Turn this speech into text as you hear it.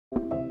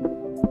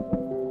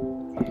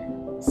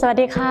สวัส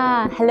ดีค่ะ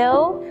Hello,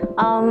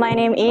 my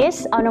name is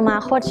Anuma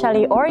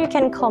Khochali, or you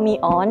can call me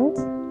On.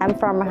 I'm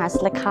from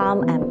Mahasalakham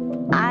and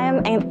I'm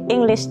an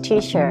English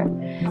teacher.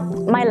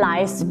 My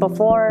life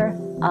before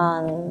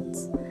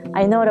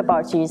I know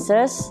about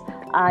Jesus,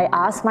 I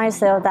asked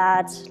myself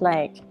that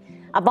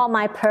about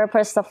my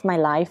purpose of my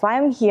life. Why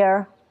I'm here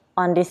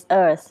on this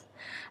earth.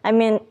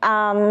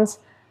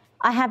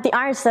 I have the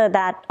answer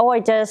that I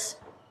just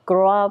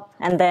grow up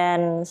and then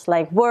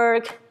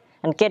work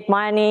and get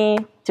money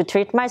to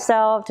treat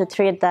myself, to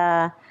treat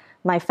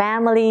my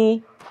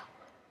family,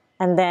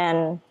 and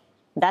then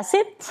that's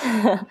it.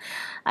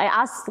 I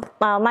asked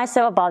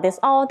myself about this.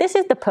 Oh, this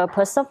is the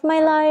purpose of my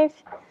life.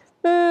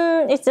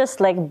 It's just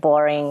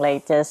boring,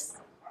 just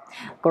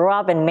grow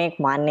up and make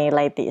money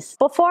like this.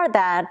 Before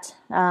that,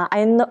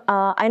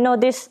 I know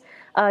this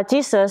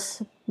Jesus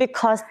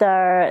because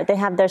they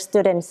have their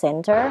student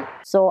center.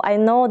 So I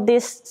know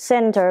this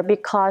center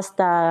because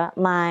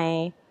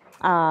my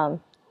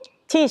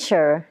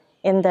teacher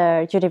in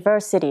the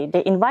university,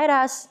 they invite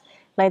us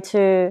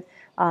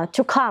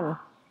to come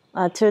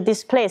to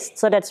this place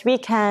so that we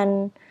can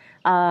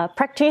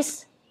practice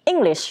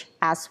English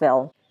as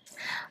well.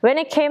 When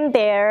I came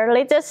there,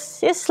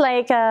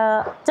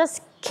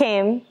 just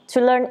came to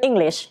learn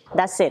English.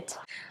 That's it.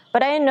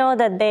 But I know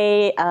that they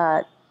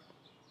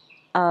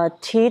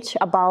teach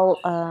about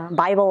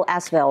Bible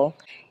as well.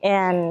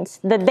 And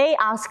they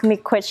asked me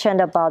question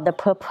about the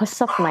purpose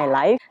of my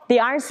life. The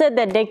answer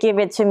that they give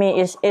it to me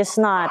is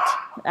not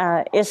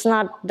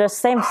the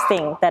same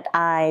thing that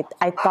I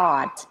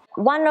thought.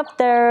 One of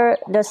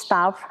the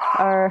staff,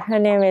 her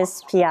name is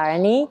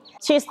Piarani.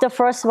 She's the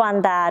first one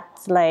that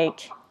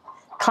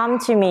come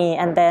to me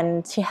and then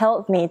she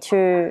helped me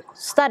to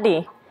study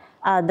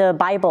the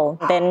Bible.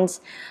 Then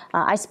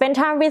I spent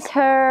time with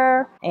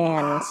her,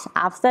 and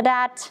after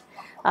that,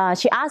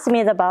 she asked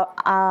me about,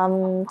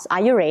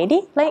 are you ready?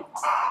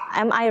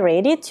 Am I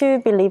ready to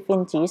believe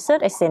in Jesus?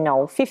 I said no,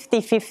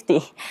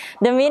 50-50.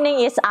 The meaning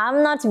is I'm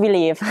not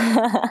believe.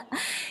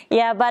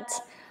 Yeah, but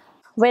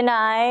when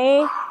I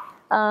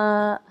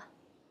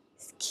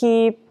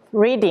keep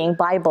reading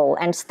Bible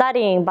and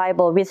studying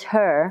Bible with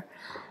her,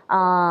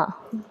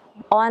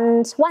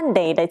 on one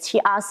day that she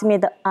asked me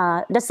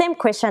the same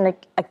question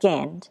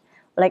again,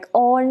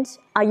 "On,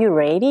 are you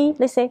ready?"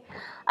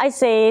 I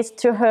say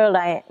to her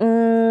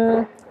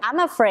I'm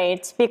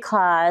afraid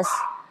because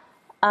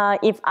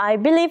if I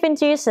believe in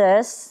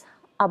Jesus,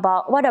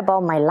 what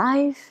about my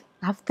life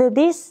after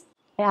this?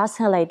 I asked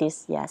her like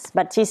this, yes.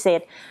 But she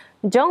said,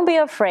 don't be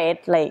afraid,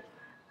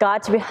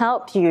 God will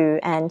help you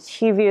and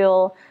He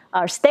will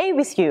stay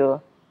with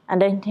you and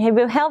then He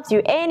will help you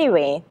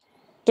anyway.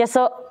 Yeah,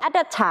 so at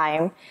that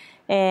time,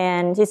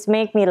 and it's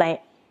make me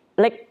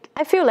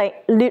I feel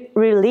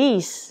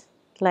release.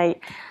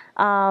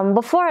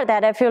 Before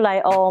that, I feel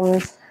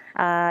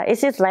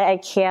it's just I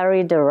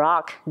carry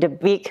the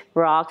big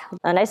rock.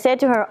 And I said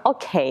to her,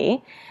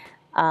 okay,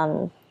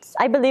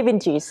 I believe in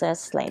Jesus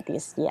like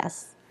this, yes.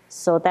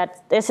 So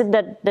this is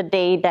the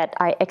day that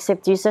I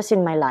accept Jesus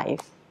in my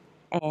life.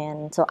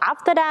 And so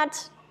after that,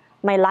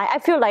 I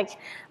feel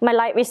my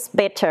life is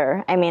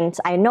better.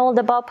 I know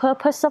about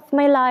purpose of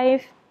my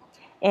life.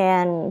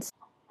 And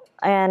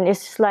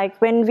it's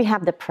when we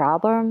have the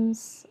problems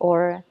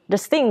or the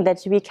thing that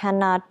we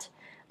cannot,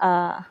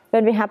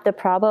 when we have the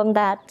problem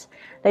that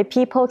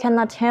people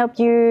cannot help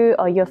you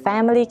or your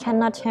family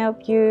cannot help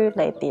you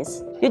like this,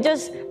 you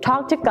just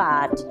talk to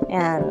God,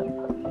 and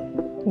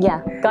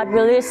yeah, God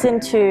will listen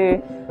to,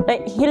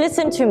 He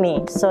listened to me,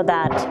 so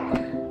that,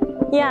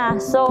 yeah,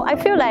 so I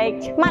feel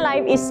my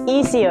life is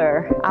easier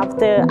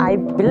after I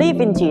believe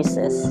in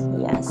Jesus,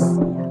 yes.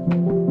 Yeah.